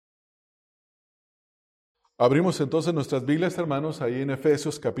Abrimos entonces nuestras Biblias, hermanos, ahí en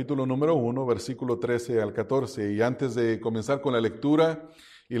Efesios capítulo número 1, versículo 13 al 14. Y antes de comenzar con la lectura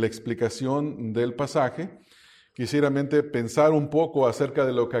y la explicación del pasaje, quisiera pensar un poco acerca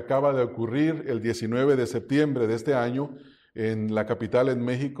de lo que acaba de ocurrir el 19 de septiembre de este año en la capital, en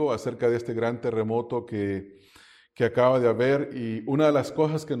México, acerca de este gran terremoto que acaba de haber. Y una de las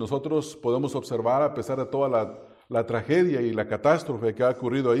cosas que nosotros podemos observar, a pesar de toda la tragedia y la catástrofe que ha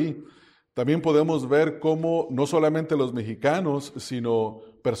ocurrido ahí, también podemos ver cómo no solamente los mexicanos, sino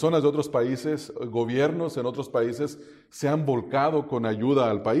personas de otros países, gobiernos en otros países, se han volcado con ayuda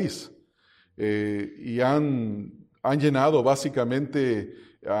al país y han llenado básicamente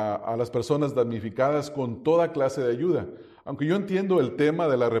a las personas damnificadas con toda clase de ayuda. Aunque yo entiendo el tema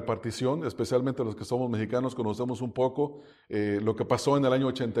de la repartición, especialmente los que somos mexicanos conocemos un poco lo que pasó en el año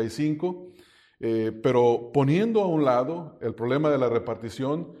 85, pero poniendo a un lado el problema de la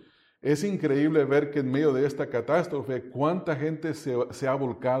repartición, es increíble ver que en medio de esta catástrofe cuánta gente se ha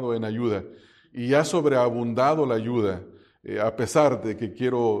volcado en ayuda y ha sobreabundado la ayuda, a pesar de que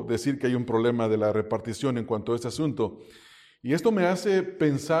quiero decir que hay un problema de la repartición en cuanto a este asunto. Y esto me hace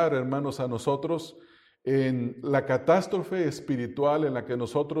pensar, hermanos, a nosotros en la catástrofe espiritual en la que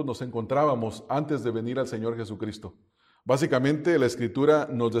nosotros nos encontrábamos antes de venir al Señor Jesucristo. Básicamente la Escritura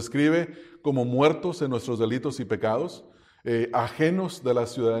nos describe como muertos en nuestros delitos y pecados, ajenos de la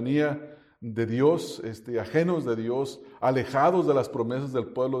ciudadanía de Dios, ajenos de Dios, alejados de las promesas del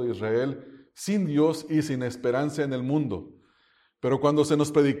pueblo de Israel, sin Dios y sin esperanza en el mundo. Pero cuando se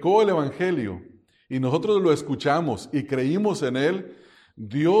nos predicó el Evangelio y nosotros lo escuchamos y creímos en él,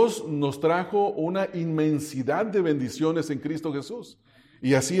 Dios nos trajo una inmensidad de bendiciones en Cristo Jesús.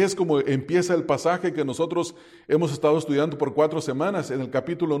 Y así es como empieza el pasaje que nosotros hemos estado estudiando por 4 semanas, en el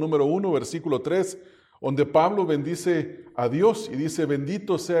capítulo número 1, versículo 3, donde Pablo bendice a Dios y dice: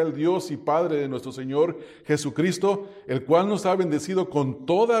 bendito sea el Dios y Padre de nuestro Señor Jesucristo, el cual nos ha bendecido con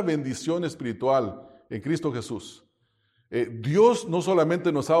toda bendición espiritual en Cristo Jesús. Dios no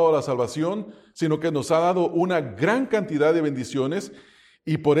solamente nos ha dado la salvación, sino que nos ha dado una gran cantidad de bendiciones,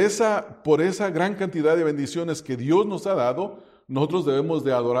 y por esa gran cantidad de bendiciones que Dios nos ha dado, nosotros debemos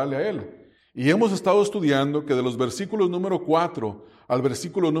de adorarle a Él. Y hemos estado estudiando que de los versículos número 4 al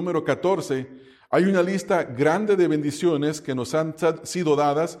versículo número 14, hay una lista grande de bendiciones que nos han sido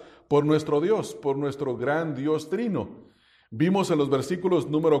dadas por nuestro Dios, por nuestro gran Dios trino. Vimos en los versículos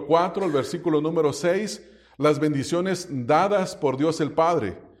número 4 al versículo número 6 las bendiciones dadas por Dios el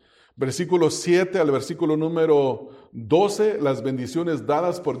Padre. Versículo 7 al versículo número 12, las bendiciones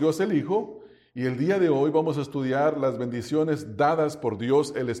dadas por Dios el Hijo. Y el día de hoy vamos a estudiar las bendiciones dadas por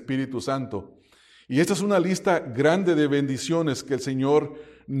Dios el Espíritu Santo. Y esta es una lista grande de bendiciones que el Señor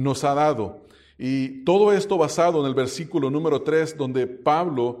nos ha dado. Y todo esto basado en el versículo número 3, donde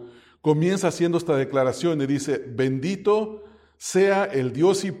Pablo comienza haciendo esta declaración y dice: bendito sea el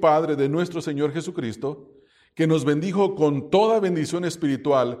Dios y Padre de nuestro Señor Jesucristo, que nos bendijo con toda bendición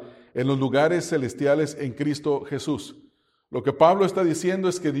espiritual en los lugares celestiales en Cristo Jesús. Lo que Pablo está diciendo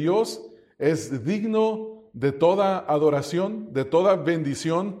es que Dios es digno de toda adoración, de toda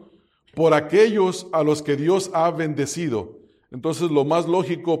bendición por aquellos a los que Dios ha bendecido. Entonces lo más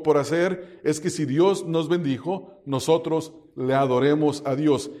lógico por hacer es que si Dios nos bendijo, nosotros le adoremos a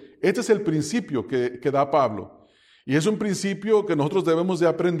Dios. Este es el principio que da Pablo. Y es un principio que nosotros debemos de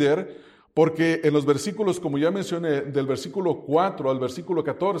aprender, porque en los versículos, como ya mencioné, del versículo 4 al versículo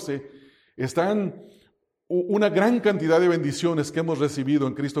 14, están una gran cantidad de bendiciones que hemos recibido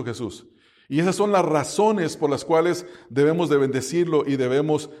en Cristo Jesús. Y esas son las razones por las cuales debemos de bendecirlo y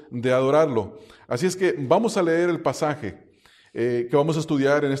debemos de adorarlo. Así es que vamos a leer el pasaje que vamos a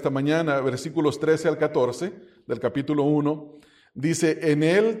estudiar en esta mañana, versículos 13 al 14 del capítulo 1, dice: en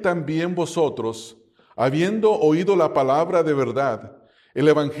él también vosotros, habiendo oído la palabra de verdad, el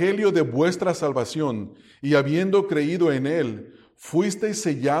evangelio de vuestra salvación, y habiendo creído en él, fuisteis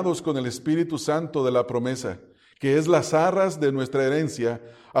sellados con el Espíritu Santo de la promesa, que es las arras de nuestra herencia,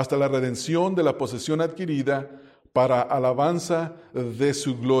 hasta la redención de la posesión adquirida, para alabanza de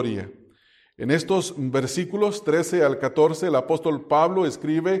su gloria. En estos versículos 13 al 14, el apóstol Pablo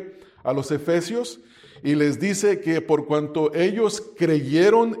escribe a los efesios y les dice que por cuanto ellos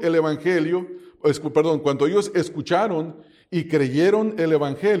creyeron el evangelio, cuanto ellos escucharon y creyeron el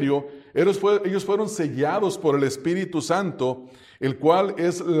evangelio, ellos fueron sellados por el Espíritu Santo, el cual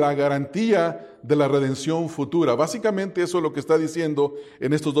es la garantía de la redención futura. Básicamente eso es lo que está diciendo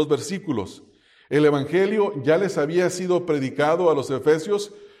en estos 2 versículos. El evangelio ya les había sido predicado a los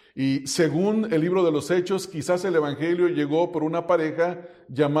efesios Y según el libro de los Hechos, quizás el Evangelio llegó por una pareja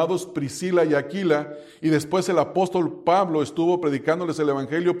llamados Priscila y Aquila, y después el apóstol Pablo estuvo predicándoles el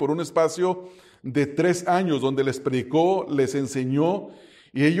Evangelio por un espacio de 3 años, donde les predicó, les enseñó,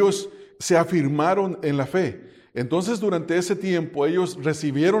 y ellos se afirmaron en la fe. Entonces, durante ese tiempo, ellos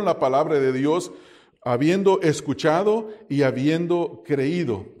recibieron la palabra de Dios, habiendo escuchado y habiendo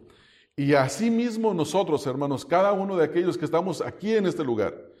creído. Y asimismo nosotros, hermanos, cada uno de aquellos que estamos aquí en este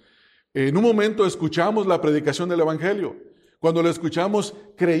lugar, en un momento escuchamos la predicación del Evangelio. Cuando lo escuchamos,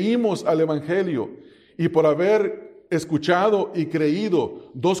 creímos al Evangelio. Y por haber escuchado y creído,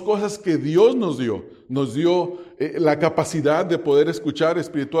 2 cosas que Dios nos dio la capacidad de poder escuchar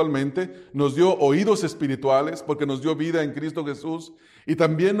espiritualmente, nos dio oídos espirituales porque nos dio vida en Cristo Jesús, y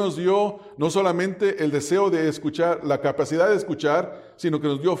también nos dio no solamente el deseo de escuchar, la capacidad de escuchar, sino que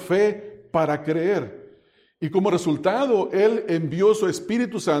nos dio fe para creer. Y como resultado, Él envió su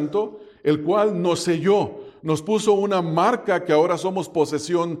Espíritu Santo, el cual nos selló, nos puso una marca que ahora somos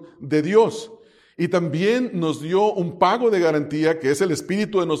posesión de Dios. Y también nos dio un pago de garantía, que es el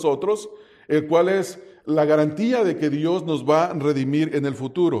Espíritu de nosotros, el cual es la garantía de que Dios nos va a redimir en el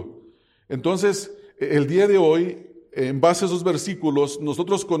futuro. Entonces, el día de hoy, en base a esos versículos,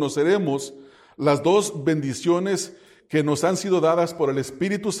 nosotros conoceremos las 2 bendiciones que nos han sido dadas por el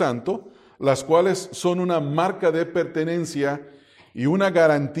Espíritu Santo, las cuales son una marca de pertenencia y una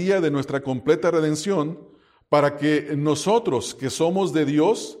garantía de nuestra completa redención, para que nosotros que somos de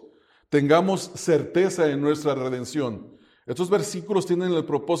Dios tengamos certeza en nuestra redención. Estos versículos tienen el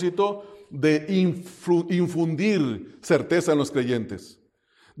propósito de infundir certeza en los creyentes,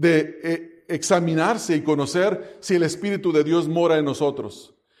 de examinarse y conocer si el Espíritu de Dios mora en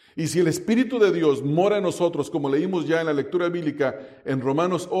nosotros. Y si el Espíritu de Dios mora en nosotros, como leímos ya en la lectura bíblica en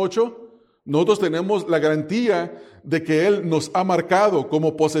Romanos 8, nosotros tenemos la garantía de que Él nos ha marcado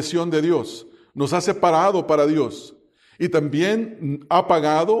como posesión de Dios, nos ha separado para Dios. Y también ha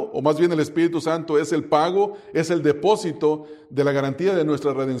pagado, o más bien el Espíritu Santo es el pago, es el depósito de la garantía de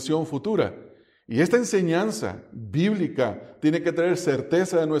nuestra redención futura. Y esta enseñanza bíblica tiene que traer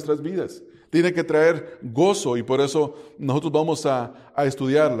certeza en nuestras vidas, tiene que traer gozo, y por eso nosotros vamos a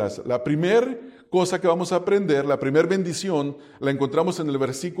estudiarlas. La primera cosa que vamos a aprender, la primera bendición, la encontramos en el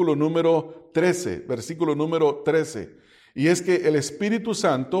versículo número 13, y es que el Espíritu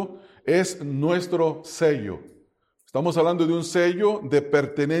Santo es nuestro sello. Estamos hablando de un sello de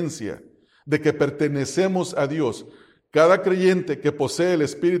pertenencia, de que pertenecemos a Dios. Cada creyente que posee el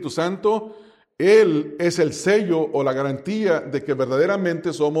Espíritu Santo, Él es el sello o la garantía de que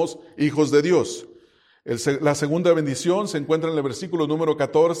verdaderamente somos hijos de Dios. La segunda bendición se encuentra en el versículo número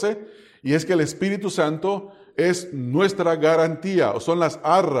 14, y es que el Espíritu Santo es nuestra garantía, o son las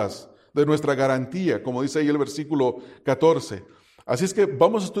arras de nuestra garantía, como dice ahí el versículo 14. Así es que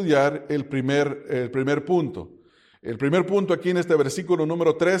vamos a estudiar el primer punto. El primer punto aquí en este versículo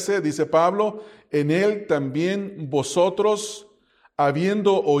número 13, dice Pablo, en Él también vosotros,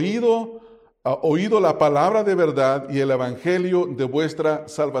 habiendo oído la palabra de verdad y el evangelio de vuestra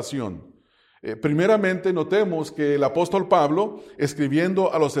salvación. Primeramente notemos que el apóstol Pablo,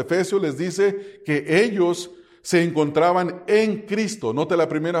 escribiendo a los Efesios, les dice que ellos se encontraban en Cristo. Note la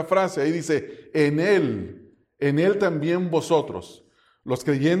primera frase, ahí dice, en Él también vosotros. Los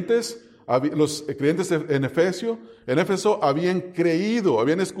creyentes en Éfeso habían creído,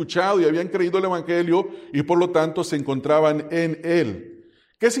 habían escuchado y habían creído el evangelio, y por lo tanto se encontraban en Él.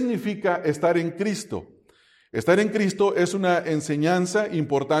 ¿Qué significa estar en Cristo? Estar en Cristo es una enseñanza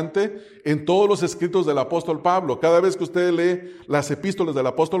importante en todos los escritos del apóstol Pablo. Cada vez que usted lee las epístolas del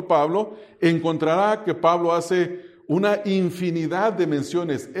apóstol Pablo, encontrará que Pablo hace una infinidad de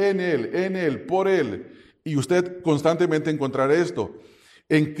menciones en Él, por Él. Y usted constantemente encontrará esto.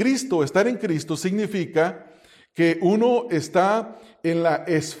 En Cristo, estar en Cristo significa que uno está en la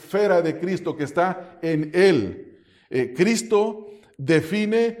esfera de Cristo, que está en Él. Cristo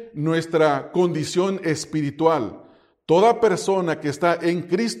define nuestra condición espiritual. Toda persona que está en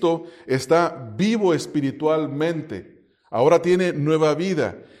Cristo está vivo espiritualmente. Ahora tiene nueva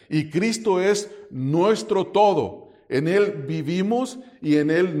vida. Y Cristo es nuestro todo. En Él vivimos y en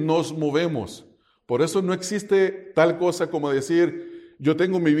Él nos movemos. Por eso no existe tal cosa como decir, yo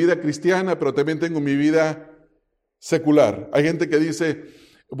tengo mi vida cristiana, pero también tengo mi vida secular. Hay gente que dice,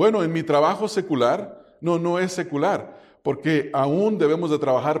 bueno, en mi trabajo secular, no es secular, porque aún debemos de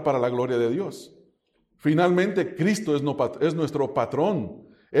trabajar para la gloria de Dios. Finalmente, Cristo es nuestro patrón.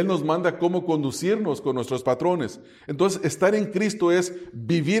 Él nos manda cómo conducirnos con nuestros patrones. Entonces, estar en Cristo es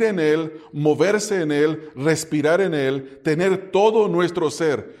vivir en Él, moverse en Él, respirar en Él, tener todo nuestro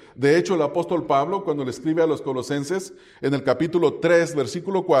ser. De hecho, el apóstol Pablo, cuando le escribe a los Colosenses, en el capítulo 3,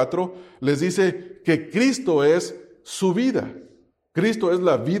 versículo 4, les dice que Cristo es su vida. Cristo es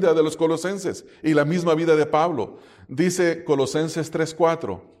la vida de los colosenses y la misma vida de Pablo. Dice Colosenses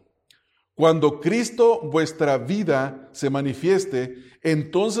 3:4, cuando Cristo vuestra vida se manifieste,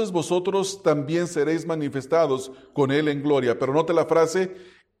 entonces vosotros también seréis manifestados con Él en gloria. Pero note la frase,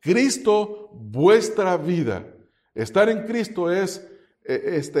 Cristo vuestra vida. Estar en Cristo es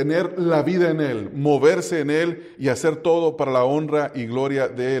tener la vida en Él, moverse en Él y hacer todo para la honra y gloria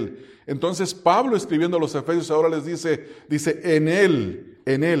de Él. Entonces Pablo, escribiendo a los Efesios, ahora les dice en Él,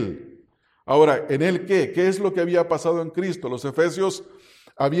 en Él. Ahora, ¿en Él qué? ¿Qué es lo que había pasado en Cristo? Los Efesios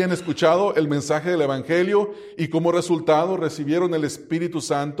habían escuchado el mensaje del Evangelio y como resultado recibieron el Espíritu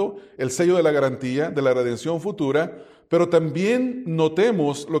Santo, el sello de la garantía, de la redención futura, pero también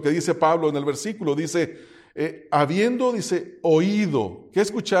notemos lo que dice Pablo en el versículo, dice, habiendo, dice, oído. ¿Qué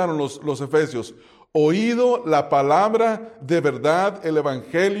escucharon los Efesios? Oído la palabra de verdad, el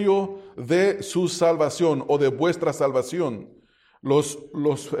Evangelio de su salvación o de vuestra salvación. Los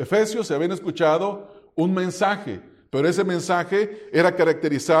Efesios se habían escuchado un mensaje, pero ese mensaje era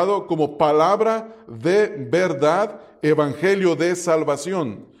caracterizado como palabra de verdad, evangelio de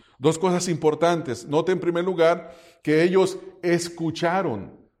salvación. Dos cosas importantes. Note en primer lugar que ellos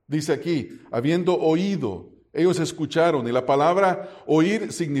escucharon. Dice aquí, habiendo oído, ellos escucharon. Y la palabra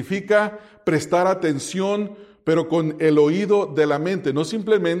oír significa prestar atención, pero con el oído de la mente. No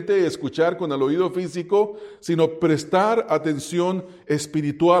simplemente escuchar con el oído físico, sino prestar atención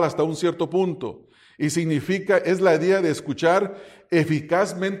espiritual hasta un cierto punto. Y significa, es la idea de escuchar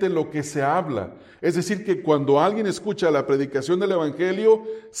eficazmente lo que se habla. Es decir, que cuando alguien escucha la predicación del Evangelio,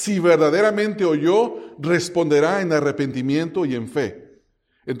 si verdaderamente oyó, responderá en arrepentimiento y en fe.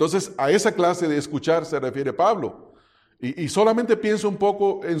 Entonces, a esa clase de escuchar se refiere Pablo. Y solamente piensa un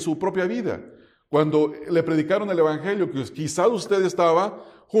poco en su propia vida. Cuando le predicaron el Evangelio, que quizá usted estaba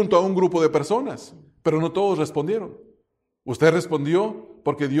junto a un grupo de personas, pero no todos respondieron. Usted respondió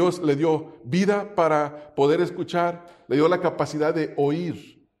porque Dios le dio vida para poder escuchar, le dio la capacidad de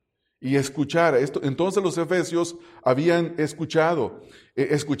oír y escuchar. Entonces los Efesios habían escuchado,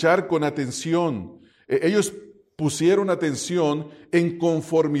 escuchar con atención. Ellos pusieron atención en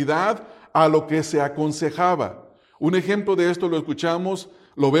conformidad a lo que se aconsejaba. Un ejemplo de esto lo escuchamos,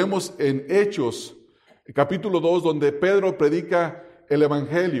 lo vemos en Hechos, capítulo 2, donde Pedro predica el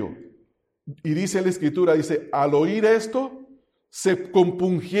Evangelio. Y dice la Escritura, dice, al oír esto, se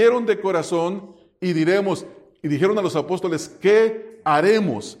compungieron de corazón y dijeron a los apóstoles, ¿qué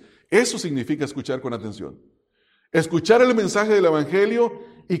haremos? Eso significa escuchar con atención. Escuchar el mensaje del Evangelio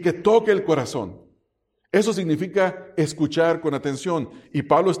y que toque el corazón. Eso significa escuchar con atención. Y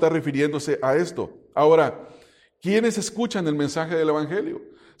Pablo está refiriéndose a esto. Ahora, ¿quiénes escuchan el mensaje del Evangelio?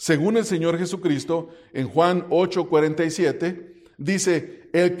 Según el Señor Jesucristo, en Juan 8:47, dice,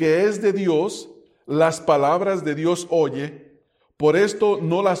 el que es de Dios, las palabras de Dios oye, por esto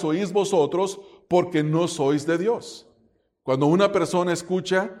no las oís vosotros, porque no sois de Dios. Cuando una persona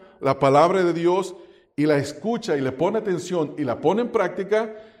escucha la palabra de Dios y la escucha y le pone atención y la pone en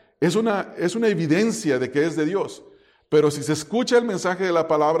práctica, es una evidencia de que es de Dios. Pero si se escucha el mensaje de la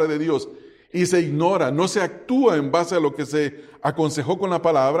palabra de Dios y se ignora, no se actúa en base a lo que se aconsejó con la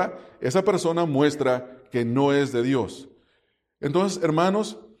palabra, esa persona muestra que no es de Dios. Entonces,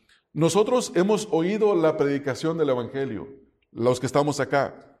 hermanos, nosotros hemos oído la predicación del Evangelio, los que estamos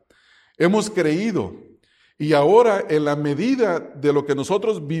acá. Hemos creído. Y ahora, en la medida de lo que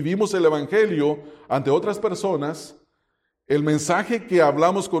nosotros vivimos el Evangelio ante otras personas, el mensaje que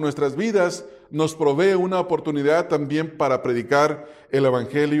hablamos con nuestras vidas nos provee una oportunidad también para predicar el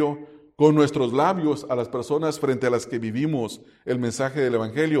Evangelio con nuestros labios a las personas frente a las que vivimos el mensaje del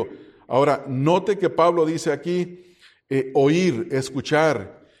Evangelio. Ahora, note que Pablo dice aquí, oír,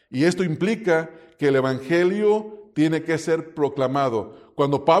 escuchar, y esto implica que el Evangelio tiene que ser proclamado.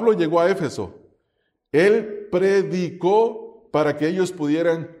 Cuando Pablo llegó a Éfeso, él predicó para que ellos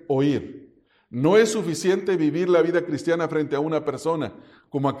pudieran oír. No es suficiente vivir la vida cristiana frente a una persona,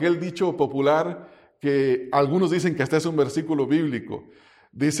 como aquel dicho popular que algunos dicen que hasta es un versículo bíblico.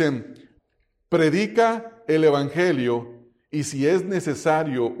 Dicen, predica el Evangelio y si es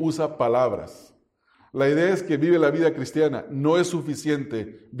necesario usa palabras. La idea es que vive la vida cristiana. No es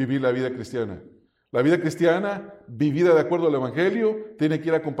suficiente vivir la vida cristiana. La vida cristiana, vivida de acuerdo al Evangelio, tiene que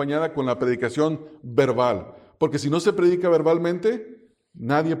ir acompañada con la predicación verbal. Porque si no se predica verbalmente,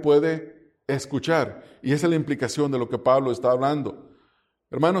 nadie puede escuchar. Y esa es la implicación de lo que Pablo está hablando.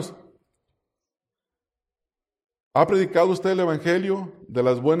 Hermanos, ¿ha predicado usted el Evangelio de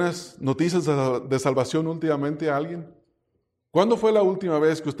las buenas noticias de salvación últimamente a alguien? ¿Cuándo fue la última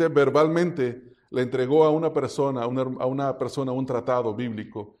vez que usted verbalmente le entregó a una persona un tratado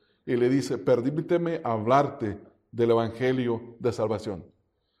bíblico y le dice, permíteme hablarte del Evangelio de salvación?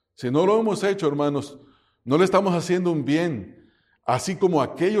 Si no lo hemos hecho, hermanos, no le estamos haciendo un bien, así como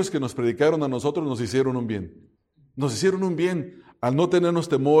aquellos que nos predicaron a nosotros nos hicieron un bien. Nos hicieron un bien al no tenernos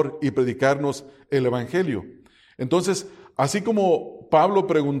temor y predicarnos el Evangelio. Entonces, así como Pablo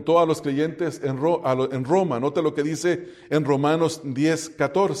preguntó a los creyentes en Roma, note lo que dice en Romanos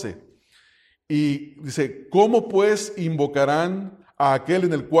 10:14, y dice, ¿cómo pues invocarán a aquel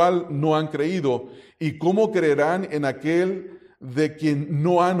en el cual no han creído? ¿Y cómo creerán en aquel de quien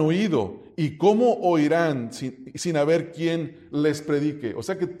no han oído? ¿Y cómo oirán sin haber quien les predique? O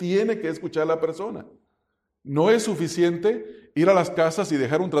sea que tiene que escuchar la persona. No es suficiente ir a las casas y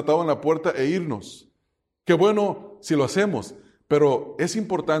dejar un tratado en la puerta e irnos. Qué bueno si lo hacemos, pero es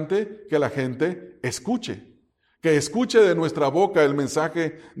importante que la gente escuche, que escuche de nuestra boca el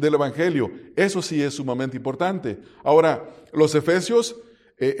mensaje del Evangelio. Eso sí es sumamente importante. Ahora, los efesios,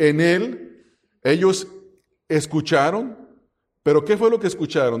 ellos escucharon, pero ¿qué fue lo que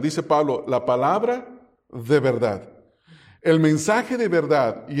escucharon? Dice Pablo, la palabra de verdad. El mensaje de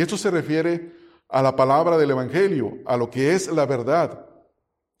verdad, y esto se refiere a la palabra del Evangelio, a lo que es la verdad.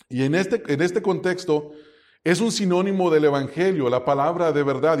 Y en este contexto, es un sinónimo del Evangelio, la palabra de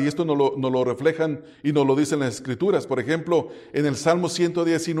verdad, y esto nos lo reflejan y nos lo dicen las Escrituras. Por ejemplo, en el Salmo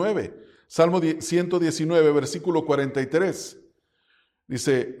 119, versículo 43,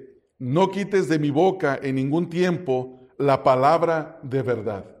 dice, no quites de mi boca en ningún tiempo la palabra de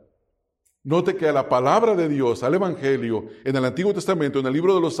verdad. Note que a la palabra de Dios, al Evangelio, en el Antiguo Testamento, en el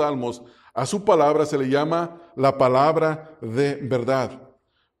libro de los Salmos, a su palabra se le llama la palabra de verdad.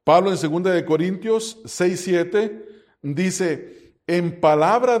 Pablo en 2 Corintios 6:7 dice, en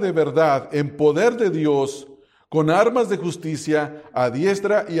palabra de verdad, en poder de Dios, con armas de justicia a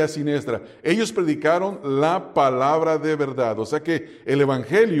diestra y a siniestra. Ellos predicaron la palabra de verdad. O sea que el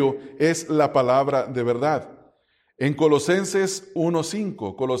Evangelio es la palabra de verdad. En Colosenses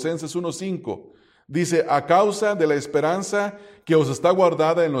 1:5 dice, a causa de la esperanza que os está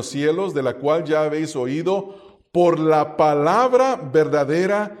guardada en los cielos, de la cual ya habéis oído, por la palabra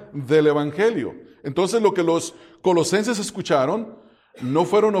verdadera del Evangelio. Entonces lo que los colosenses escucharon no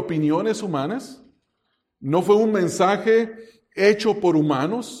fueron opiniones humanas, no fue un mensaje hecho por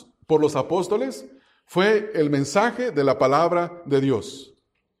humanos, por los apóstoles, fue el mensaje de la palabra de Dios.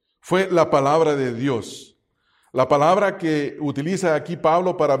 Fue la palabra de Dios. La palabra que utiliza aquí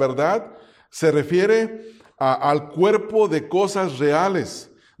Pablo para verdad se refiere al cuerpo de cosas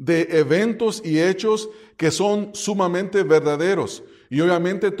reales, de eventos y hechos que son sumamente verdaderos. Y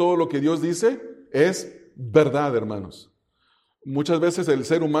obviamente todo lo que Dios dice es verdad, hermanos. Muchas veces el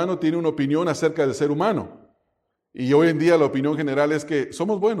ser humano tiene una opinión acerca del ser humano. Y hoy en día la opinión general es que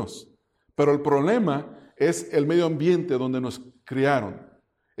somos buenos. Pero el problema es el medio ambiente donde nos criaron.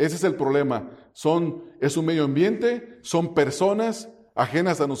 Ese es el problema. Es un medio ambiente, son personas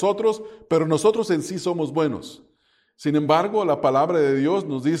ajenas a nosotros, pero nosotros en sí somos buenos. Sin embargo, la palabra de Dios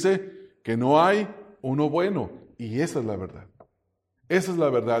nos dice que no hay uno bueno, y esa es la verdad. Esa es la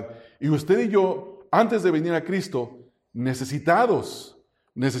verdad. Y usted y yo, antes de venir a Cristo, necesitamos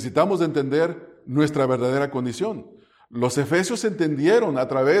de entender nuestra verdadera condición. Los efesios entendieron a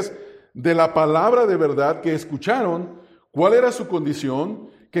través de la palabra de verdad que escucharon cuál era su condición,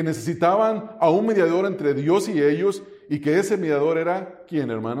 que necesitaban a un mediador entre Dios y ellos, y que ese mediador era,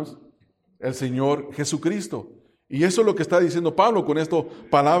 ¿quién, hermanos? El Señor Jesucristo. Y eso es lo que está diciendo Pablo con esto,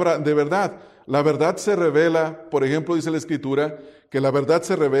 palabra de verdad. La verdad se revela, por ejemplo, dice la Escritura, que la verdad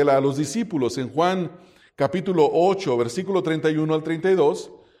se revela a los discípulos. En Juan capítulo 8, versículo 31 al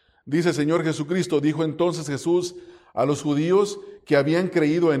 32, dice, Señor Jesucristo, dijo entonces Jesús a los judíos que habían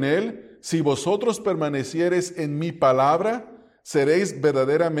creído en Él, si vosotros permaneciereis en mi palabra, seréis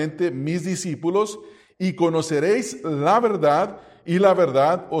verdaderamente mis discípulos y conoceréis la verdad, y la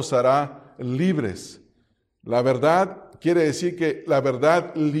verdad os hará libres. La verdad quiere decir que la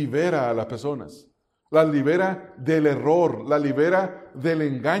verdad libera a las personas, las libera del error, la libera del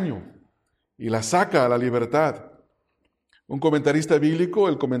engaño y la saca a la libertad. Un comentarista bíblico,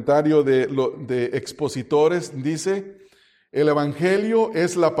 el comentario de expositores, dice, el Evangelio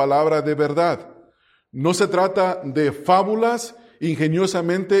es la palabra de verdad. No se trata de fábulas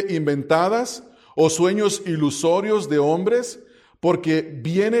ingeniosamente inventadas o sueños ilusorios de hombres, porque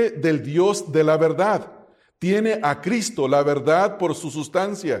viene del Dios de la verdad. tiene a Cristo, la verdad por su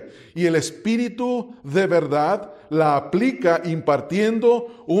sustancia, y el Espíritu de verdad la aplica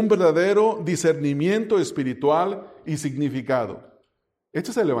impartiendo un verdadero discernimiento espiritual y significado. Este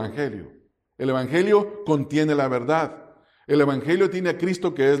es el Evangelio. El Evangelio contiene la verdad. El Evangelio tiene a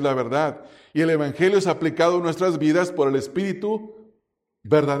Cristo, que es la verdad. Y el Evangelio es aplicado en nuestras vidas por el Espíritu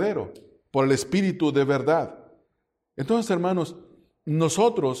verdadero, por el Espíritu de verdad. Entonces, hermanos, a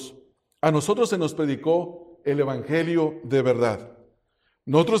nosotros se nos predicó el Evangelio de verdad.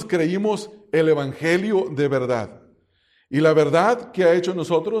 Nosotros creímos el Evangelio de verdad. Y la verdad que ha hecho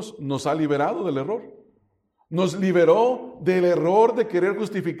nosotros nos ha liberado del error. Nos liberó del error de querer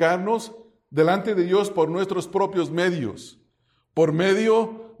justificarnos delante de Dios por nuestros propios medios, por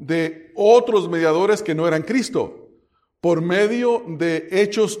medio de otros mediadores que no eran Cristo, por medio de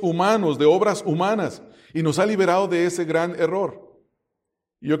hechos humanos, de obras humanas, y nos ha liberado de ese gran error.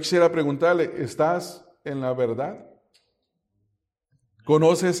 Yo quisiera preguntarle, ¿estás en la verdad?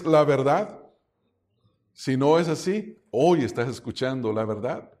 ¿Conoces la verdad? Si no es así, hoy estás escuchando la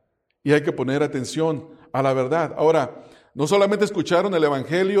verdad. Y hay que poner atención a la verdad. Ahora, no solamente escucharon el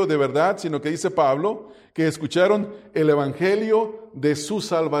Evangelio de verdad, sino que dice Pablo que escucharon el Evangelio de su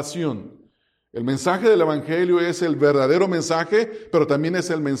salvación. El mensaje del Evangelio es el verdadero mensaje, pero también es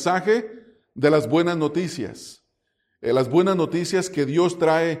el mensaje de las buenas noticias. Las buenas noticias que Dios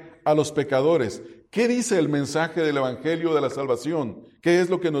trae a los pecadores. ¿Qué dice el mensaje del Evangelio de la salvación? ¿Qué es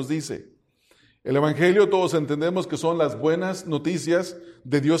lo que nos dice? El Evangelio todos entendemos que son las buenas noticias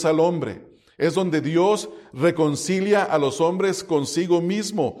de Dios al hombre. Es donde Dios reconcilia a los hombres consigo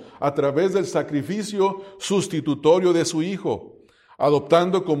mismo a través del sacrificio sustitutorio de su Hijo,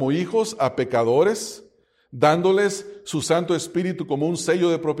 adoptando como hijos a pecadores, dándoles su Santo Espíritu como un sello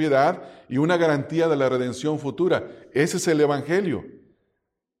de propiedad y una garantía de la redención futura. Ese es el Evangelio.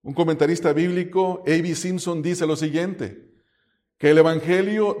 Un comentarista bíblico, A.B. Simpson, dice lo siguiente, que el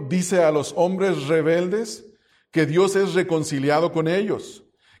Evangelio dice a los hombres rebeldes que Dios es reconciliado con ellos,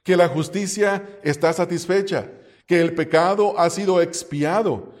 que la justicia está satisfecha, que el pecado ha sido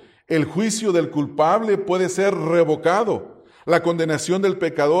expiado, el juicio del culpable puede ser revocado, la condenación del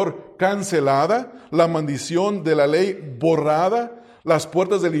pecador cancelada, la maldición de la ley borrada, las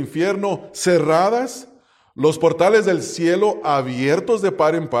puertas del infierno cerradas, los portales del cielo abiertos de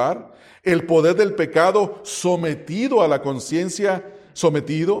par en par, el poder del pecado sometido a la conciencia,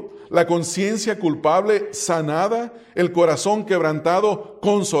 la conciencia culpable sanada, el corazón quebrantado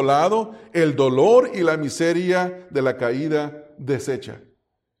consolado, el dolor y la miseria de la caída deshecha.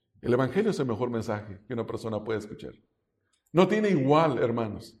 El Evangelio es el mejor mensaje que una persona puede escuchar. No tiene igual,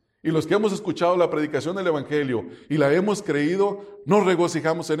 hermanos. Y los que hemos escuchado la predicación del Evangelio y la hemos creído, nos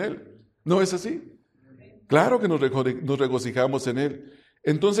regocijamos en él. ¿No es así? Claro que nos regocijamos en él.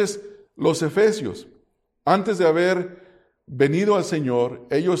 Entonces, los efesios, antes de haber venido al Señor,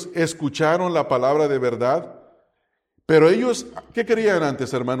 ellos escucharon la palabra de verdad, pero ellos, ¿qué creían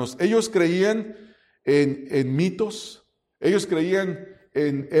antes, hermanos? Ellos creían en mitos, ellos creían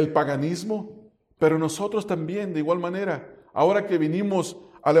en el paganismo, pero nosotros también, de igual manera, ahora que vinimos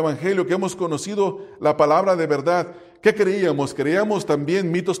al Evangelio, que hemos conocido la palabra de verdad, ¿qué creíamos? Creíamos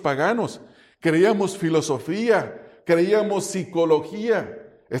también mitos paganos, creíamos filosofía, creíamos psicología,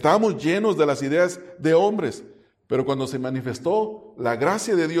 estábamos llenos de las ideas de hombres, pero cuando se manifestó la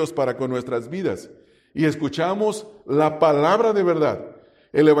gracia de Dios para con nuestras vidas y escuchamos la palabra de verdad,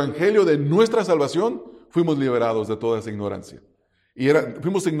 el Evangelio de nuestra salvación, fuimos liberados de toda esa ignorancia. Y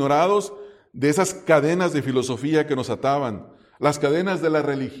fuimos ignorados de esas cadenas de filosofía que nos ataban, las cadenas de la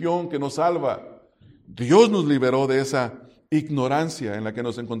religión que nos salva. Dios nos liberó de esa ignorancia en la que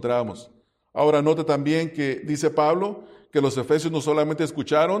nos encontramos. Ahora note también que dice Pablo que los efesios no solamente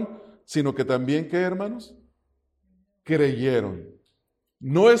escucharon, sino que también, ¿qué, hermanos? Creyeron.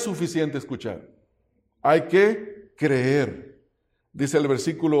 No es suficiente escuchar. Hay que creer. Dice el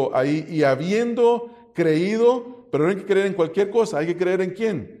versículo ahí, y habiendo creído, pero no hay que creer en cualquier cosa, hay que creer en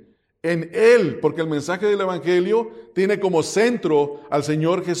quién. En Él, porque el mensaje del Evangelio tiene como centro al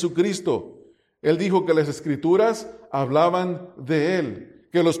Señor Jesucristo. Él dijo que las Escrituras hablaban de Él,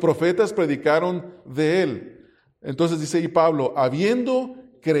 que los profetas predicaron de Él. Entonces dice ahí Pablo, habiendo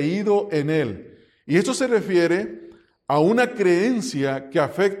creído en Él. Y esto se refiere a una creencia que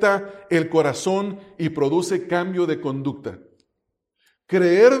afecta el corazón y produce cambio de conducta.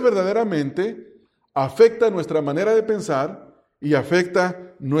 Creer verdaderamente afecta nuestra manera de pensar y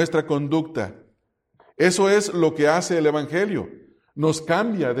afecta nuestra conducta. Eso es lo que hace el Evangelio. Nos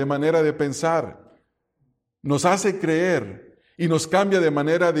cambia de manera de pensar, nos hace creer y nos cambia de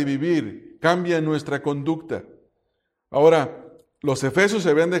manera de vivir, cambia nuestra conducta. Ahora, Los efesios se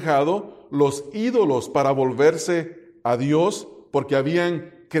habían dejado los ídolos para volverse a Dios porque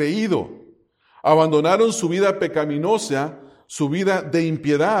habían creído. Abandonaron su vida pecaminosa, su vida de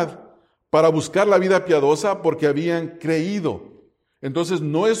impiedad, para buscar la vida piadosa porque habían creído. Entonces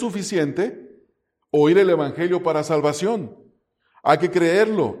no es suficiente oír el Evangelio para salvación. Hay que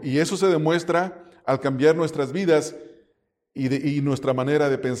creerlo, y eso se demuestra al cambiar nuestras vidas y nuestra manera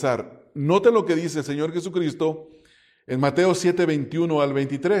de pensar. Note lo que dice el Señor Jesucristo en Mateo 7, 21 al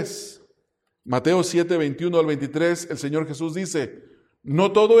 23. Mateo 7, 21 al 23, el Señor Jesús dice: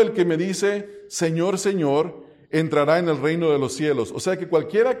 no todo el que me dice, Señor, Señor, entrará en el reino de los cielos. O sea que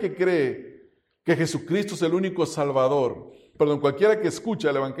cualquiera que cree que Jesucristo es el único Salvador, cualquiera que escucha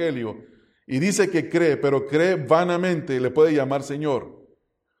el Evangelio y dice que cree, pero cree vanamente, le puede llamar Señor.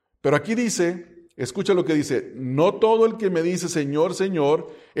 Pero aquí dice, escucha lo que dice: no todo el que me dice Señor,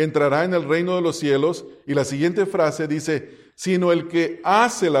 Señor, entrará en el reino de los cielos. Y la siguiente frase dice: sino el que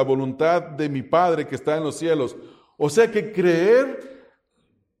hace la voluntad de mi Padre que está en los cielos. O sea que creer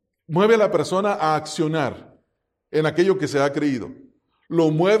mueve a la persona a accionar en aquello que se ha creído.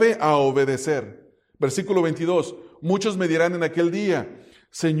 Lo mueve a obedecer. Versículo 22. Muchos me dirán en aquel día: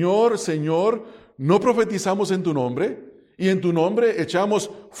 Señor, Señor, ¿no profetizamos en tu nombre? Y en tu nombre echamos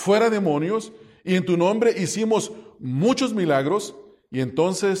fuera demonios, y en tu nombre hicimos muchos milagros. Y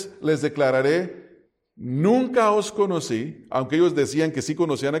entonces les declararé: nunca os conocí, aunque ellos decían que sí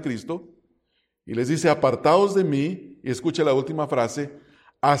conocían a Cristo. Y les dice: apartaos de mí, y escucha la última frase,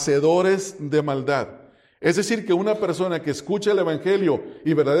 hacedores de maldad. Es decir, que una persona que escucha el Evangelio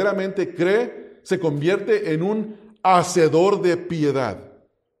y verdaderamente cree, se convierte en un hacedor de piedad.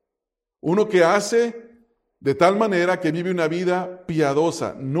 Uno que hace de tal manera que vive una vida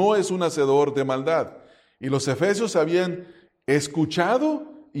piadosa, no es un hacedor de maldad. Y los efesios habían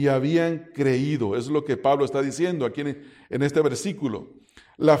escuchado y habían creído. Es lo que Pablo está diciendo aquí en este versículo.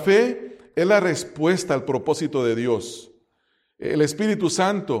 La fe es la respuesta al propósito de Dios. El Espíritu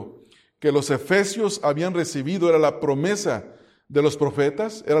Santo que los efesios habían recibido era la promesa de los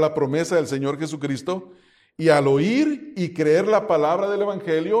profetas, era la promesa del Señor Jesucristo, y al oír y creer la palabra del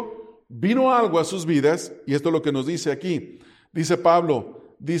Evangelio, vino algo a sus vidas, y esto es lo que nos dice aquí. Dice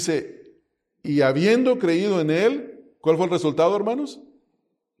Pablo, dice: y habiendo creído en Él, ¿cuál fue el resultado, hermanos?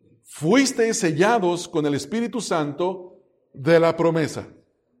 Fuisteis sellados con el Espíritu Santo de la promesa.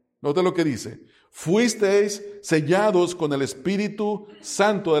 Note lo que dice: fuisteis sellados con el Espíritu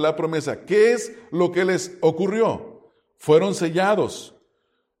Santo de la promesa. ¿Qué es lo que les ocurrió? Fueron sellados.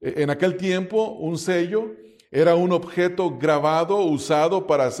 En aquel tiempo, un sello era un objeto grabado, usado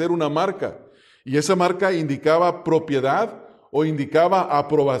para hacer una marca. Y esa marca indicaba propiedad, o indicaba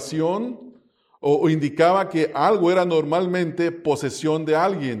aprobación, o indicaba que algo era normalmente posesión de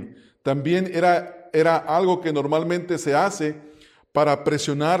alguien. También era algo que normalmente se hace para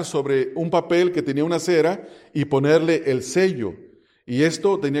presionar sobre un papel que tenía una cera y ponerle el sello. Y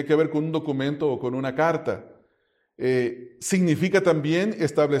esto tenía que ver con un documento o con una carta. Significa también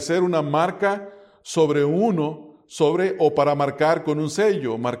establecer una marca sobre uno, o para marcar con un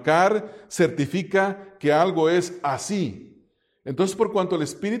sello. Marcar certifica que algo es así. Entonces, por cuanto el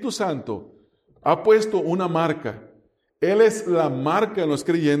Espíritu Santo ha puesto una marca, Él es la marca en los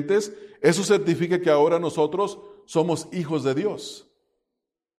creyentes, eso certifica que ahora nosotros somos hijos de Dios,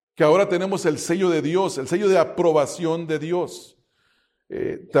 que ahora tenemos el sello de Dios, el sello de aprobación de Dios.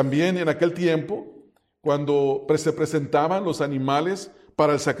 También en aquel tiempo, cuando se presentaban los animales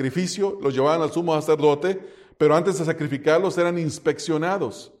para el sacrificio, los llevaban al sumo sacerdote, pero antes de sacrificarlos eran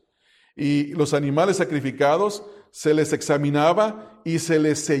inspeccionados. Y los animales sacrificados se les examinaba y se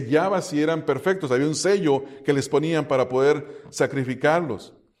les sellaba si eran perfectos. Había un sello que les ponían para poder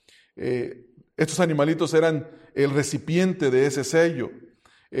sacrificarlos. Estos animalitos eran el recipiente de ese sello.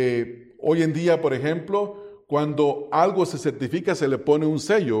 Hoy en día, por ejemplo, cuando algo se certifica, se le pone un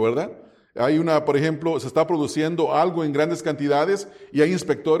sello, ¿verdad? Por ejemplo, se está produciendo algo en grandes cantidades y hay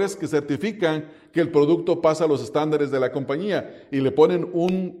inspectores que certifican que el producto pasa a los estándares de la compañía y le ponen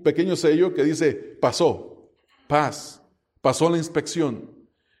un pequeño sello que dice: pasó la inspección.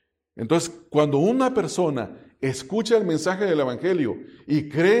 Entonces, cuando una persona escucha el mensaje del Evangelio y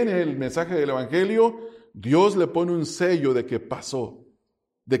cree en el mensaje del Evangelio, Dios le pone un sello de que pasó,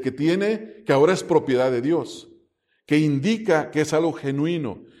 de que ahora es propiedad de Dios, que indica que es algo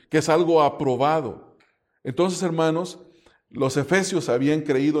genuino, que es algo aprobado. Entonces, hermanos, los efesios habían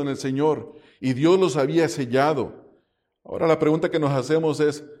creído en el Señor y Dios los había sellado. Ahora la pregunta que nos hacemos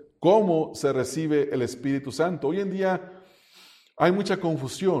es: ¿cómo se recibe el Espíritu Santo? Hoy en día hay mucha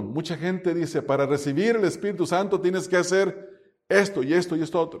confusión. Mucha gente dice: para recibir el Espíritu Santo tienes que hacer esto y esto y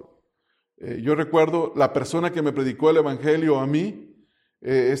esto otro. Yo recuerdo la persona que me predicó el Evangelio a mí,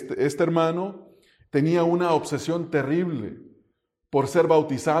 este hermano, tenía una obsesión terrible por ser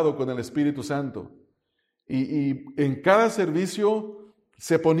bautizado con el Espíritu Santo. Y en cada servicio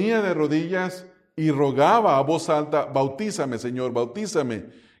se ponía de rodillas y rogaba a voz alta: bautízame, Señor, bautízame,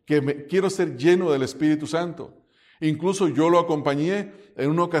 que quiero ser lleno del Espíritu Santo. Incluso yo lo acompañé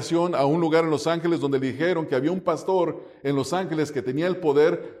en una ocasión a un lugar en Los Ángeles donde le dijeron que había un pastor en Los Ángeles que tenía el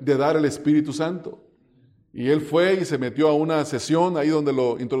poder de dar el Espíritu Santo. Y él fue y se metió a una sesión ahí donde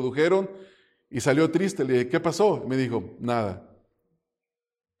lo introdujeron y salió triste. Le dije: ¿qué pasó? Y me dijo: nada.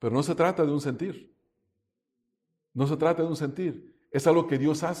 Pero no se trata de un sentir. No se trata de un sentir. Es algo que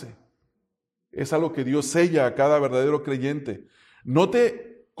Dios hace. Es algo que Dios sella a cada verdadero creyente.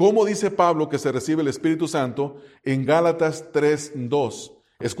 Note cómo dice Pablo que se recibe el Espíritu Santo en Gálatas 3:2.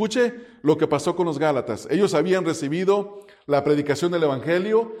 Escuche lo que pasó con los Gálatas. Ellos habían recibido la predicación del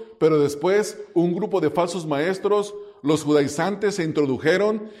Evangelio, pero después un grupo de falsos maestros, los judaizantes, se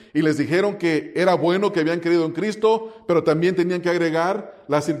introdujeron y les dijeron que era bueno que habían creído en Cristo, pero también tenían que agregar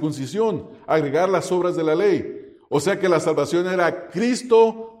la circuncisión, agregar las obras de la ley. O sea que la salvación era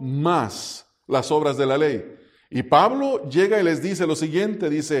Cristo más las obras de la ley. Y Pablo llega y les dice lo siguiente,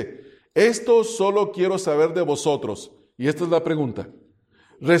 dice: esto solo quiero saber de vosotros. Y esta es la pregunta: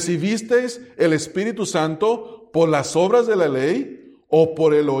 ¿recibisteis el Espíritu Santo por las obras de la ley o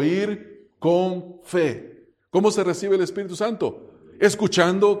por el oír con fe? ¿Cómo se recibe el Espíritu Santo?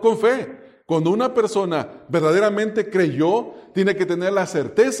 Escuchando con fe. Cuando una persona verdaderamente creyó, tiene que tener la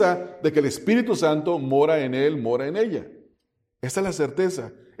certeza de que el Espíritu Santo mora en él, mora en ella. Esa es la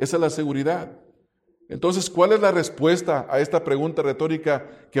certeza, esa es la seguridad. Entonces, ¿cuál es la respuesta a esta pregunta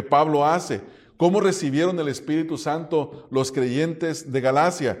retórica que Pablo hace? ¿Cómo recibieron el Espíritu Santo los creyentes de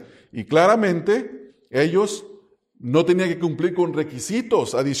Galacia? Y claramente, ellos no tenían que cumplir con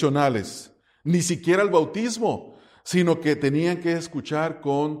requisitos adicionales, ni siquiera el bautismo, sino que tenían que escuchar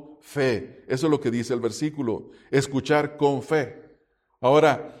con fe. Eso es lo que dice el versículo, escuchar con fe.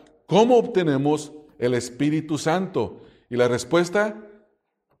 Ahora, ¿cómo obtenemos el Espíritu Santo? Y la respuesta,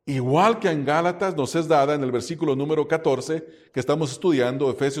 igual que en Gálatas, nos es dada en el versículo número 14, que estamos estudiando,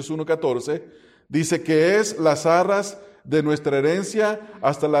 Efesios 1:14, dice que es las arras de nuestra herencia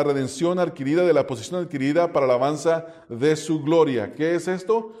hasta la redención adquirida, de la posesión adquirida para la alabanza de su gloria. ¿Qué es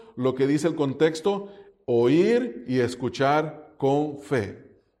esto? Lo que dice el contexto: oír y escuchar con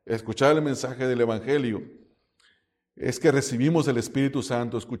fe. Escuchar el mensaje del Evangelio. Es que recibimos el Espíritu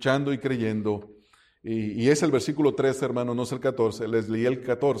Santo escuchando y creyendo. Y es el versículo 13, hermano, no es el 14. Les leí el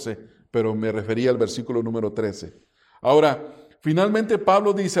 14, pero me refería al versículo número 13. Ahora, finalmente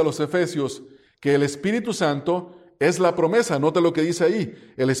Pablo dice a los Efesios que el Espíritu Santo es la promesa. Nota lo que dice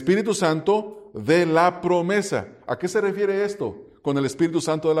ahí: el Espíritu Santo de la promesa. ¿A qué se refiere esto con el Espíritu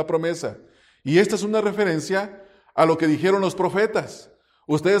Santo de la promesa? Y esta es una referencia a lo que dijeron los profetas.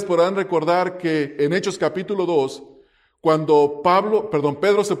 Ustedes podrán recordar que en Hechos capítulo 2, cuando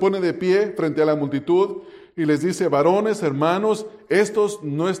Pedro se pone de pie frente a la multitud y les dice: varones, hermanos, estos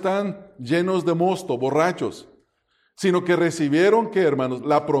no están llenos de mosto, borrachos, sino que recibieron, ¿qué, hermanos?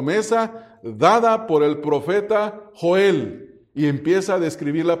 La promesa dada por el profeta Joel. Y empieza a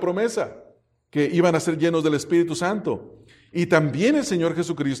describir la promesa, que iban a ser llenos del Espíritu Santo. Y también el Señor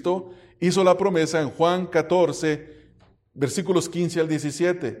Jesucristo hizo la promesa en Juan 14, versículos 15 al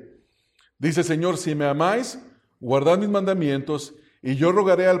 17. Dice: Señor, si me amáis, guardad mis mandamientos, y yo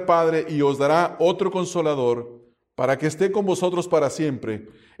rogaré al Padre, y os dará otro Consolador, para que esté con vosotros para siempre,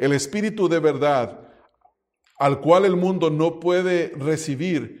 el Espíritu de verdad, al cual el mundo no puede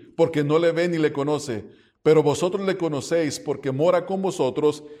recibir, porque no le ve ni le conoce, pero vosotros le conocéis, porque mora con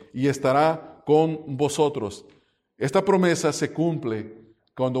vosotros y estará con vosotros. Esta promesa se cumple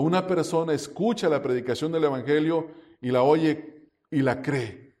cuando una persona escucha la predicación del Evangelio y la oye y la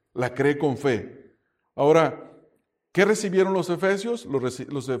cree con fe. Ahora, ¿qué recibieron los efesios?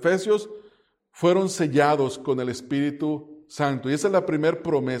 Los efesios fueron sellados con el Espíritu Santo. Y esa es la primera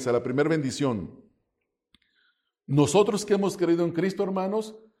promesa, la primera bendición. Nosotros que hemos creído en Cristo,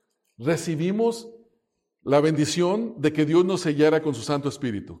 hermanos, recibimos la bendición de que Dios nos sellara con su Santo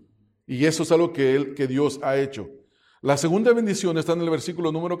Espíritu. Y eso es algo que Dios ha hecho. La segunda bendición está en el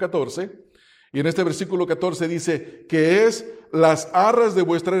versículo número 14. Y en este versículo 14 dice que es las arras de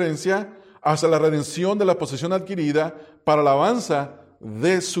vuestra herencia hasta la redención de la posesión adquirida para la alabanza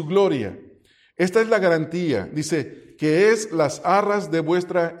de su gloria. Esta es la garantía. Dice que es las arras de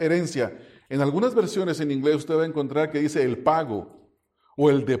vuestra herencia. En algunas versiones en inglés usted va a encontrar que dice el pago o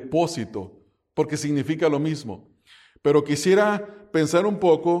el depósito, porque significa lo mismo. Pero quisiera pensar un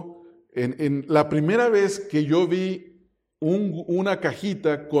poco en la primera vez que yo vi una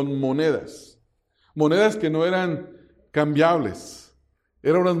cajita con monedas. Monedas que no eran cambiables,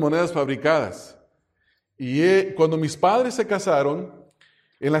 eran unas monedas fabricadas. Y cuando mis padres se casaron,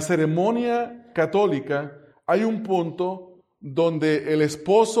 en la ceremonia católica hay un punto donde el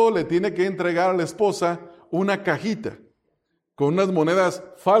esposo le tiene que entregar a la esposa una cajita con unas monedas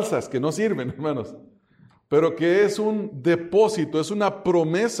falsas que no sirven, hermanos, pero que es un depósito, es una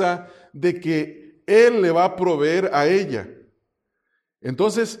promesa de que Él le va a proveer a ella.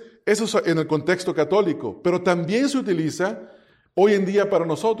 Entonces, eso es en el contexto católico, pero también se utiliza hoy en día para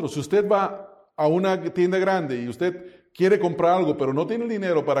nosotros. Si usted va a una tienda grande y usted quiere comprar algo, pero no tiene el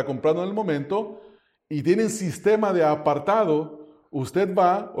dinero para comprarlo en el momento y tiene un sistema de apartado, usted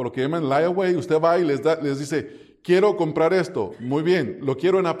va, o lo que llaman layaway, usted va y les dice, quiero comprar esto, muy bien, lo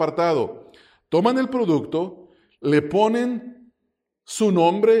quiero en apartado. Toman el producto, le ponen su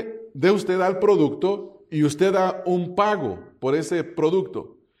nombre de usted al producto y usted da un pago por ese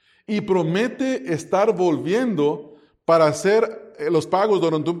producto y promete estar volviendo para hacer los pagos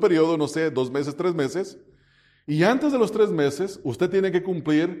durante un periodo, no sé, 2 meses, 3 meses, y antes de los 3 meses usted tiene que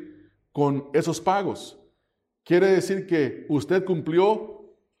cumplir con esos pagos. Quiere decir que usted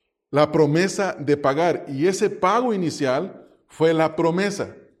cumplió la promesa de pagar y ese pago inicial fue la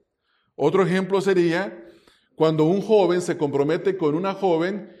promesa. Otro ejemplo sería cuando un joven se compromete con una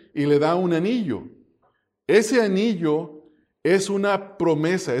joven y le da un anillo. Ese anillo es una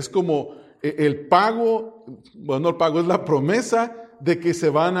promesa, es como el pago, bueno, el pago es la promesa de que se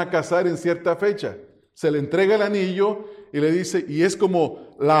van a casar en cierta fecha. Se le entrega el anillo y le dice, y es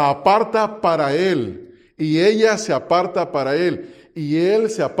como la aparta para él, y ella se aparta para él, y él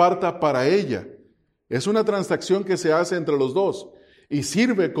se aparta para ella. Es una transacción que se hace entre los dos y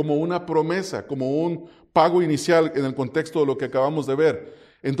sirve como una promesa, como un pago inicial en el contexto de lo que acabamos de ver.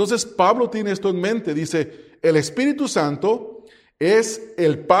 Entonces Pablo tiene esto en mente, dice, el Espíritu Santo es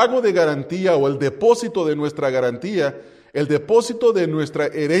el pago de garantía o el depósito de nuestra garantía, el depósito de nuestra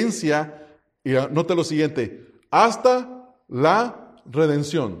herencia, y note lo siguiente, hasta la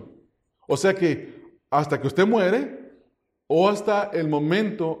redención. O sea que hasta que usted muere o hasta el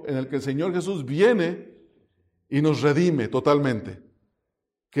momento en el que el Señor Jesús viene y nos redime totalmente,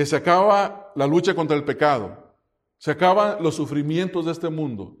 que se acaba la lucha contra el pecado, se acaban los sufrimientos de este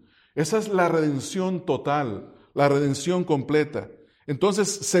mundo. Esa es la redención total, la redención completa. Entonces,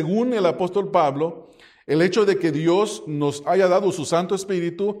 según el apóstol Pablo, el hecho de que Dios nos haya dado su Santo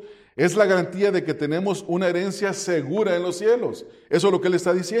Espíritu es la garantía de que tenemos una herencia segura en los cielos. Eso es lo que él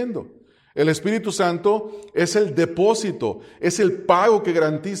está diciendo. El Espíritu Santo es el depósito, es el pago que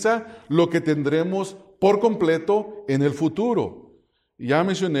garantiza lo que tendremos por completo en el futuro. Ya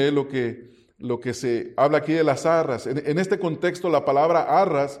mencioné lo que se habla aquí de las arras. En este contexto, la palabra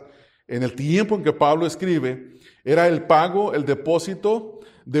arras, en el tiempo en que Pablo escribe, era el pago, el depósito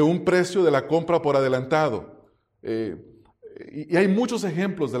de un precio de la compra por adelantado. Y hay muchos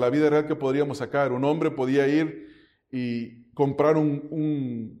ejemplos de la vida real que podríamos sacar. Un hombre podía ir y comprar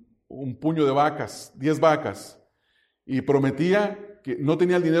un puño de vacas, 10 vacas, y prometía que no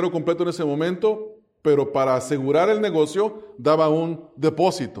tenía el dinero completo en ese momento, pero para asegurar el negocio daba un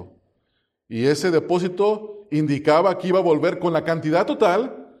depósito. Y ese depósito indicaba que iba a volver con la cantidad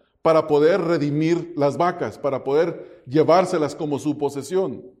total para poder redimir las vacas, para poder llevárselas como su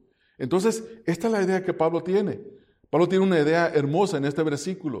posesión. Entonces, esta es la idea que Pablo tiene. Pablo tiene una idea hermosa en este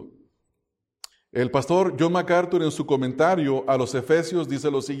versículo. El pastor John MacArthur en su comentario a los Efesios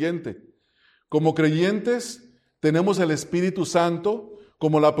dice lo siguiente: como creyentes tenemos el Espíritu Santo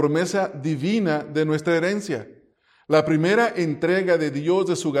como la promesa divina de nuestra herencia, la primera entrega de Dios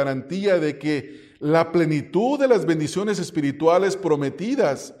de su garantía de que la plenitud de las bendiciones espirituales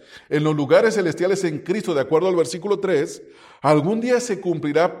prometidas en los lugares celestiales en Cristo, de acuerdo al versículo 3, algún día se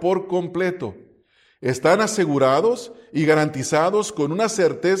cumplirá por completo. Están asegurados y garantizados con una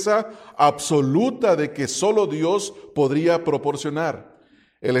certeza absoluta de que solo Dios podría proporcionar.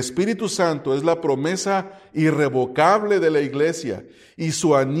 El Espíritu Santo es la promesa irrevocable de la iglesia y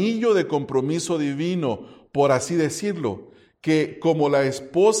su anillo de compromiso divino, por así decirlo, que como la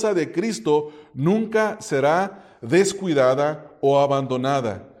esposa de Cristo nunca será descuidada o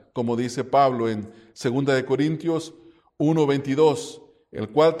abandonada, como dice Pablo en 2 Corintios 1:22, el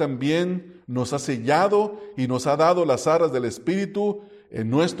cual también nos ha sellado y nos ha dado las arras del Espíritu en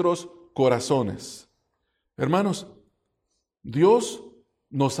nuestros corazones. Hermanos, Dios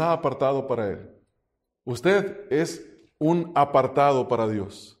nos ha apartado para Él. Usted es un apartado para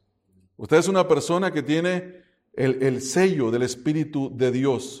Dios. Usted es una persona que tiene el sello del Espíritu de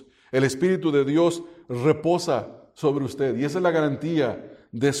Dios. El Espíritu de Dios reposa sobre usted y esa es la garantía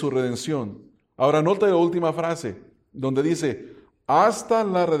de su redención. Ahora nota la última frase. donde dice, hasta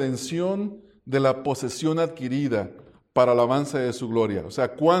la redención de la posesión adquirida para la alabanza de su gloria. O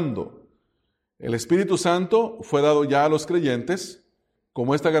sea, ¿cuándo? El Espíritu Santo fue dado ya a los creyentes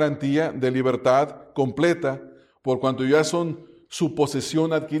como esta garantía de libertad completa, por cuanto ya son su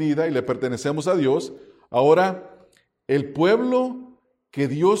posesión adquirida y le pertenecemos a Dios. Ahora, el pueblo que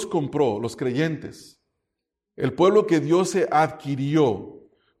Dios compró, los creyentes, el pueblo que Dios se adquirió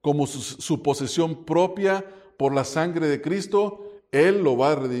como su posesión propia por la sangre de Cristo, Él lo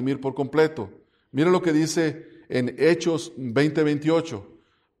va a redimir por completo. Mira lo que dice en Hechos 20:28.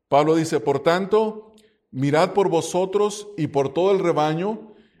 Pablo dice, por tanto, mirad por vosotros y por todo el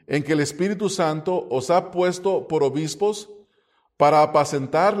rebaño en que el Espíritu Santo os ha puesto por obispos para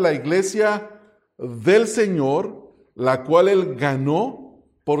apacentar la iglesia del Señor, la cual Él ganó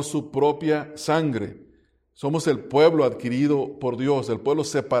por su propia sangre. Somos el pueblo adquirido por Dios, el pueblo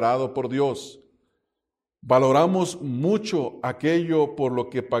separado por Dios. Valoramos mucho aquello por lo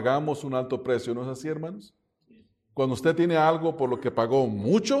que pagamos un alto precio, ¿no es así, hermanos? Cuando usted tiene algo por lo que pagó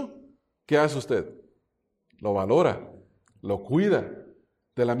mucho, ¿qué hace usted? Lo valora, lo cuida.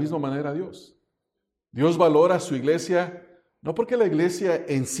 De la misma manera Dios. Dios valora a su iglesia, no porque la iglesia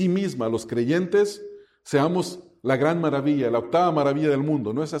en sí misma, los creyentes, seamos la gran maravilla, la octava maravilla del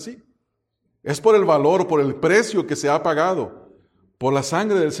mundo, ¿no es así? Es por el valor, por el precio que se ha pagado, por la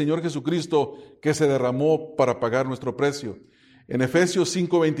sangre del Señor Jesucristo que se derramó para pagar nuestro precio. En Efesios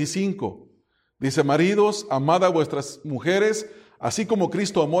 5:25 dice, maridos, amad a vuestras mujeres, así como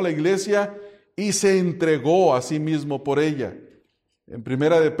Cristo amó a la iglesia y se entregó a sí mismo por ella. En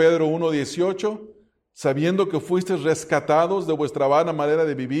 1 de Pedro 1:18, sabiendo que fuisteis rescatados de vuestra vana manera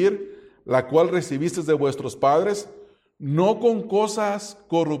de vivir, la cual recibisteis de vuestros padres, no con cosas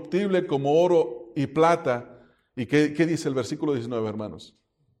corruptibles como oro y plata. ¿Y qué dice el versículo 19, hermanos?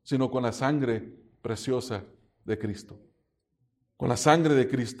 Sino con la sangre preciosa de Cristo. Con la sangre de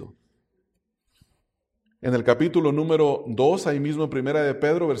Cristo. En el capítulo número 2, ahí mismo en 1 de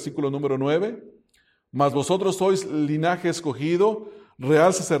Pedro, versículo número 9, mas vosotros sois linaje escogido,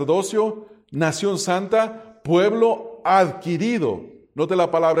 real sacerdocio, nación santa, pueblo adquirido. Note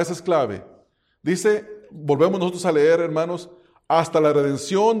la palabra, esa es clave. Dice, volvemos nosotros a leer, hermanos, hasta la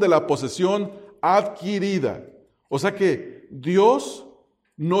redención de la posesión adquirida. O sea que Dios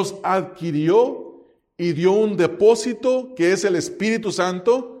nos adquirió y dio un depósito que es el Espíritu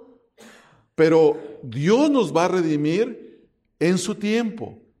Santo, pero Dios nos va a redimir en su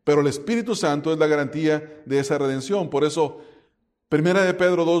tiempo. Pero el Espíritu Santo es la garantía de esa redención. Por eso, 1 de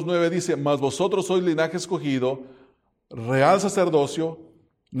Pedro 2:9 dice, mas vosotros sois linaje escogido, real sacerdocio,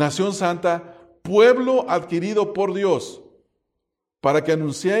 nación santa, pueblo adquirido por Dios, para que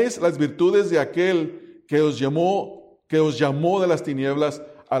anunciéis las virtudes de aquel que os llamó de las tinieblas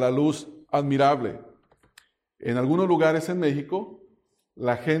a la luz admirable. En algunos lugares en México,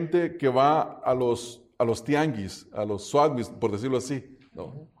 la gente que va a los tianguis, a los suadmis, por decirlo así,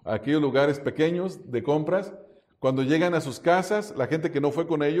 ¿no? A aquellos lugares pequeños de compras, cuando llegan a sus casas, la gente que no fue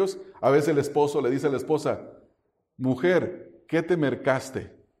con ellos, a veces el esposo le dice a la esposa, mujer, ¿qué te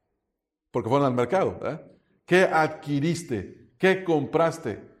mercaste? Porque fueron al mercado, ¿eh? ¿Qué adquiriste? ¿Qué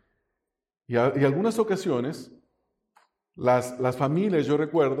compraste? Y algunas ocasiones, las familias, yo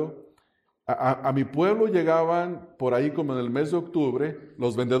recuerdo, a mi pueblo llegaban por ahí como en el mes de octubre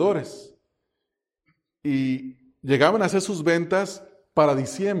los vendedores y llegaban a hacer sus ventas para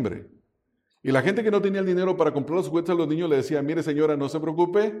diciembre. Y la gente que no tenía el dinero para comprar los juguetes a los niños le decía, mire señora, no se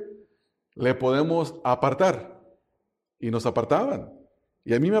preocupe, le podemos apartar. Y nos apartaban.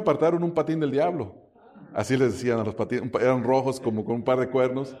 Y a mí me apartaron un patín del diablo. Así les decían a los patines, eran rojos como con un par de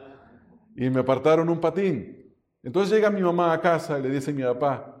cuernos. Y me apartaron un patín. Entonces llega mi mamá a casa y le dice a mi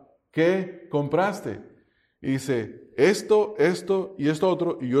papá, ¿qué compraste? Y dice, esto y esto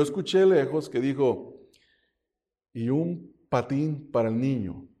otro. Y yo escuché lejos que dijo, y un patín para el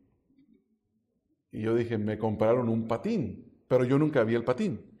niño. Y yo dije, me compraron un patín, pero yo nunca vi el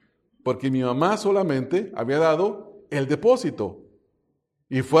patín, porque mi mamá solamente había dado el depósito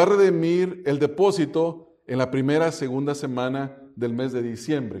y fue a redimir el depósito en la segunda semana del mes de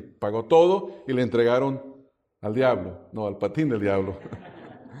diciembre. Pagó todo y le entregaron al diablo, no, al patín del diablo.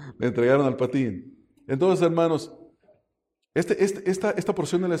 Le entregaron al patín. Entonces, hermanos, esta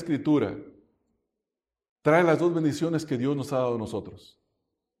porción de la Escritura trae las dos bendiciones que Dios nos ha dado a nosotros.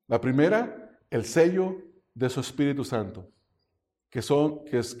 La primera, el sello de su Espíritu Santo, que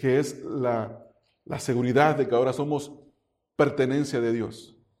es la seguridad de que ahora somos pertenencia de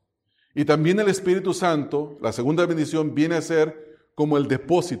Dios. Y también el Espíritu Santo, la segunda bendición, viene a ser como el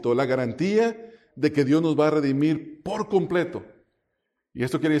depósito, la garantía de que Dios nos va a redimir por completo. Y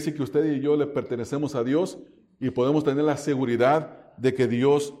esto quiere decir que usted y yo le pertenecemos a Dios y podemos tener la seguridad de que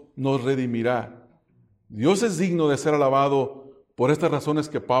Dios nos redimirá. Dios es digno de ser alabado por estas razones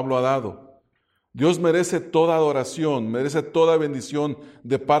que Pablo ha dado. Dios merece toda adoración, merece toda bendición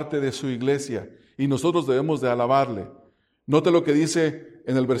de parte de su iglesia, y nosotros debemos de alabarle. Note lo que dice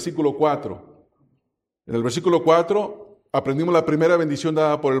en el versículo 4. En el versículo 4 aprendimos la primera bendición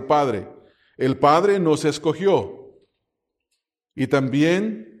dada por el Padre. El Padre nos escogió y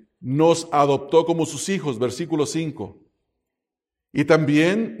también nos adoptó como sus hijos, versículo 5. Y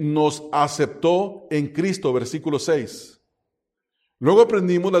también nos aceptó en Cristo, versículo 6. Luego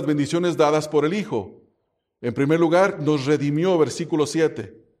aprendimos las bendiciones dadas por el Hijo. En primer lugar, nos redimió, versículo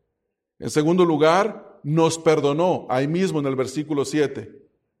 7. En segundo lugar, nos perdonó, ahí mismo en el versículo 7.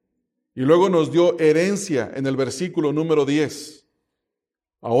 Y luego nos dio herencia en el versículo número 10.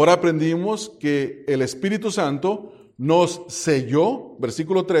 Ahora aprendimos que el Espíritu Santo nos selló,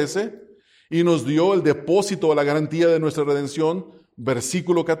 versículo 13, y nos dio el depósito o la garantía de nuestra redención,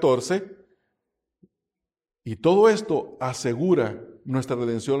 versículo 14. Y todo esto asegura nuestra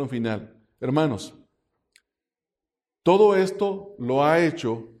redención final. Hermanos, todo esto lo ha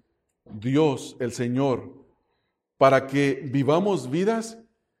hecho Dios, el Señor, para que vivamos vidas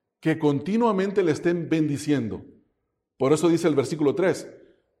que continuamente le estén bendiciendo. Por eso dice el versículo 3.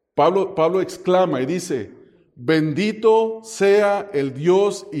 Pablo exclama y dice: bendito sea el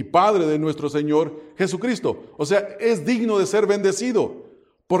Dios y Padre de nuestro Señor Jesucristo. O sea, es digno de ser bendecido.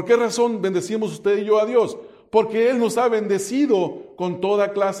 ¿Por qué razón bendecimos usted y yo a Dios? Porque Él nos ha bendecido con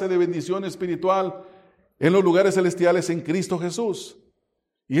toda clase de bendición espiritual en los lugares celestiales en Cristo Jesús.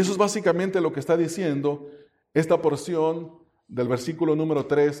 Y eso es básicamente lo que está diciendo esta porción del versículo número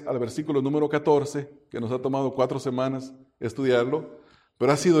 3 al versículo número 14, que nos ha tomado 4 semanas estudiarlo,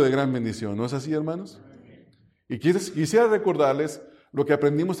 pero ha sido de gran bendición. ¿No es así, hermanos? Y quisiera recordarles lo que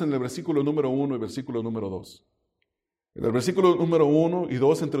aprendimos en el versículo número 1 y versículo número 2. En el versículo número 1 y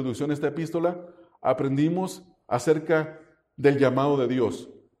 2, introducción a esta epístola, aprendimos acerca del llamado de Dios.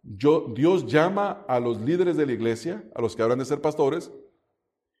 Dios llama a los líderes de la iglesia, a los que habrán de ser pastores,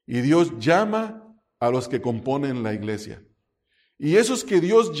 y Dios llama a los que componen la iglesia. Y esos que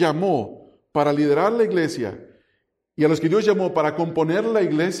Dios llamó para liderar la iglesia y a los que Dios llamó para componer la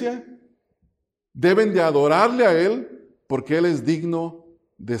iglesia, deben de adorarle a Él porque Él es digno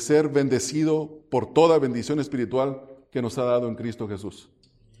de ser bendecido por toda bendición espiritual que nos ha dado en Cristo Jesús.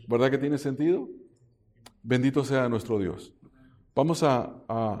 ¿Verdad que tiene sentido? Bendito sea nuestro Dios. Vamos a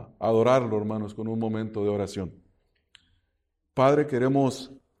adorarlo, hermanos, con un momento de oración. Padre,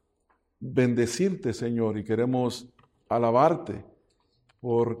 queremos bendecirte, Señor, y queremos alabarte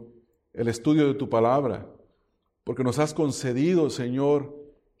por el estudio de tu palabra, porque nos has concedido, Señor,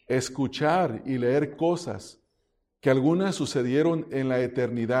 escuchar y leer cosas que algunas sucedieron en la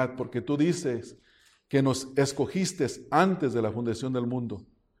eternidad, porque tú dices que nos escogiste antes de la fundación del mundo.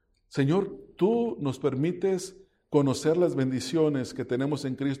 Señor, tú nos permites conocer las bendiciones que tenemos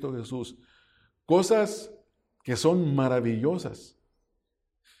en Cristo Jesús, cosas que son maravillosas,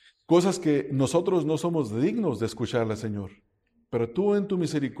 cosas que nosotros no somos dignos de escucharlas, Señor. Pero tú en tu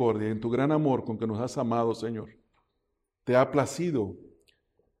misericordia, en tu gran amor con que nos has amado, Señor, te ha placido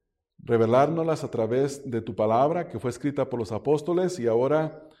revelárnoslas a través de tu palabra que fue escrita por los apóstoles y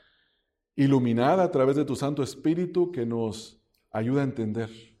ahora iluminada a través de tu Santo Espíritu que nos ayuda a entender.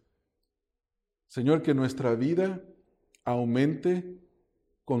 Señor, que nuestra vida aumente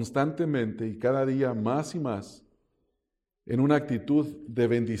constantemente y cada día más y más en una actitud de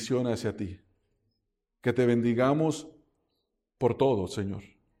bendición hacia ti. Que te bendigamos por todo, Señor.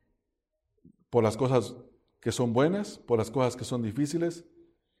 Por las cosas que son buenas, por las cosas que son difíciles.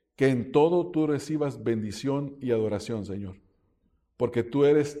 Que en todo tú recibas bendición y adoración, Señor. Porque tú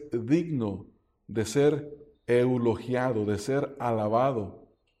eres digno de ser elogiado, de ser alabado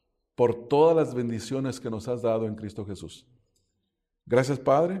por todas las bendiciones que nos has dado en Cristo Jesús. Gracias,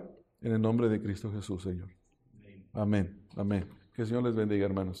 Padre, en el nombre de Cristo Jesús, Señor. Amén. Amén. Que el Señor les bendiga,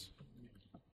 hermanos.